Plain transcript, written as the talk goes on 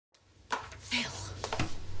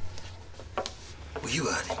Phil. Well, you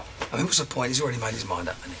heard him. I mean, what's the point? He's already made his mind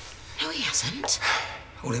up, hasn't he? No, he hasn't.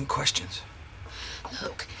 All them questions.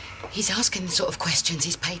 Look, he's asking the sort of questions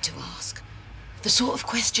he's paid to ask. The sort of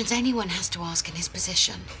questions anyone has to ask in his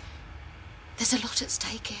position. There's a lot at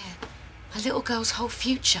stake here. A little girl's whole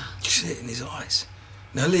future. You see it in his eyes.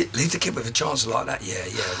 Now, leave the kid with a chance like that. Yeah,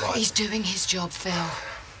 right. He's doing his job, Phil.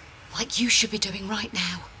 Like you should be doing right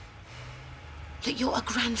now. Look, you're a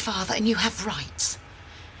grandfather and you have rights.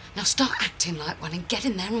 Now start acting like one and get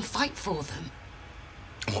in there and fight for them.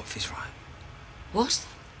 And what if he's right? What?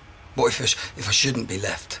 What if I shouldn't be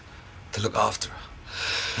left to look after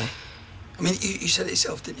her? Eh? I mean, you said it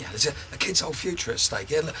yourself, didn't you? There's a kid's whole future at stake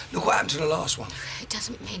here. Look what happened to the last one. It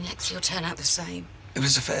doesn't mean Lexi will turn out the same. If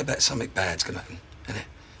it's a fair bet, something bad's gonna happen, isn't it?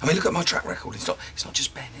 I mean, look at my track record. It's not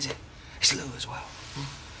just Ben, is it? It's Lou as well.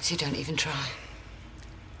 So you don't even try.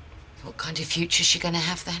 What kind of future's she gonna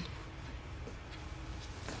have then?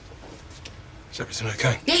 Is everything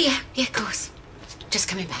okay? Yeah, of course. Just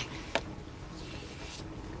coming back.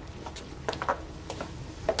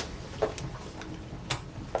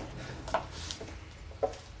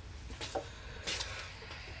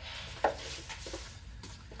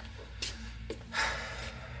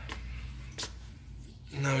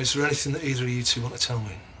 Now, is there anything that either of you two want to tell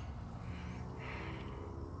me?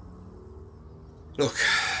 Look,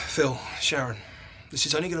 Phil, Sharon, this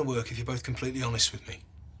is only going to work if you're both completely honest with me.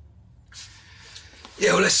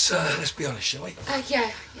 Yeah, well, let's be honest, shall we?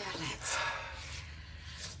 Yeah, let's.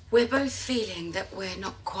 We're both feeling that we're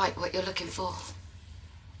not quite what you're looking for.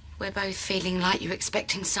 We're both feeling like you're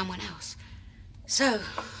expecting someone else. So,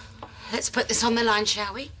 let's put this on the line,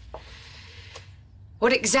 shall we?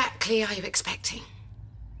 What exactly are you expecting?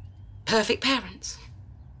 Perfect parents?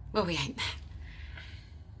 Well, we ain't that.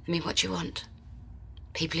 I mean, what do you want?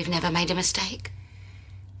 People who've never made a mistake?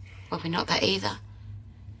 Well, we're not that either.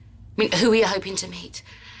 I mean, who are you hoping to meet?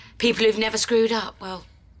 People who've never screwed up? Well,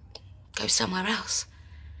 go somewhere else.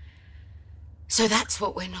 So that's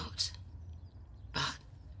what we're not. But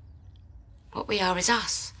what we are is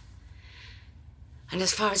us. And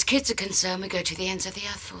as far as kids are concerned, we go to the ends of the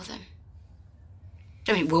earth for them.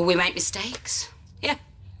 I mean, will we make mistakes?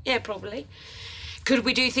 Yeah, probably. Could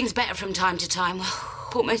we do things better from time to time? Well,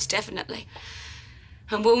 almost definitely.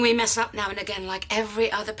 And will we mess up now and again like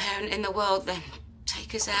every other parent in the world, then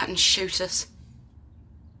take us out and shoot us?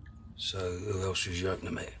 So, who else was you hoping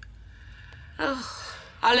to meet? Oh,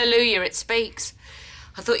 hallelujah, it speaks.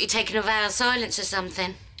 I thought you'd taken a vow of silence or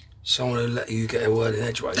something. Someone who'll let you get a word in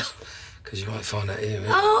edgeways. Because you might find that here.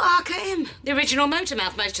 Oh, I'll get him. The original motor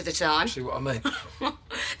mouth most of the time. See what I mean?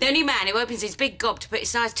 The only man who opens his big gob to put his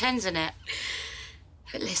size 10s in it.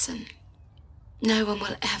 But listen, no one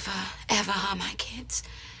will ever harm our kids.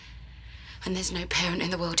 And there's no parent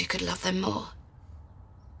in the world who could love them more.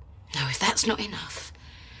 Now, if that's not enough,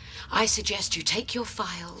 I suggest you take your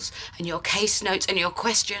files and your case notes and your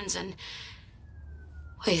questions and,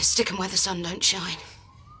 well, you stick them where the sun don't shine.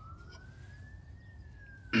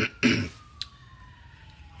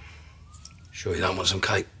 Sure you don't want some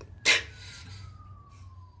cake?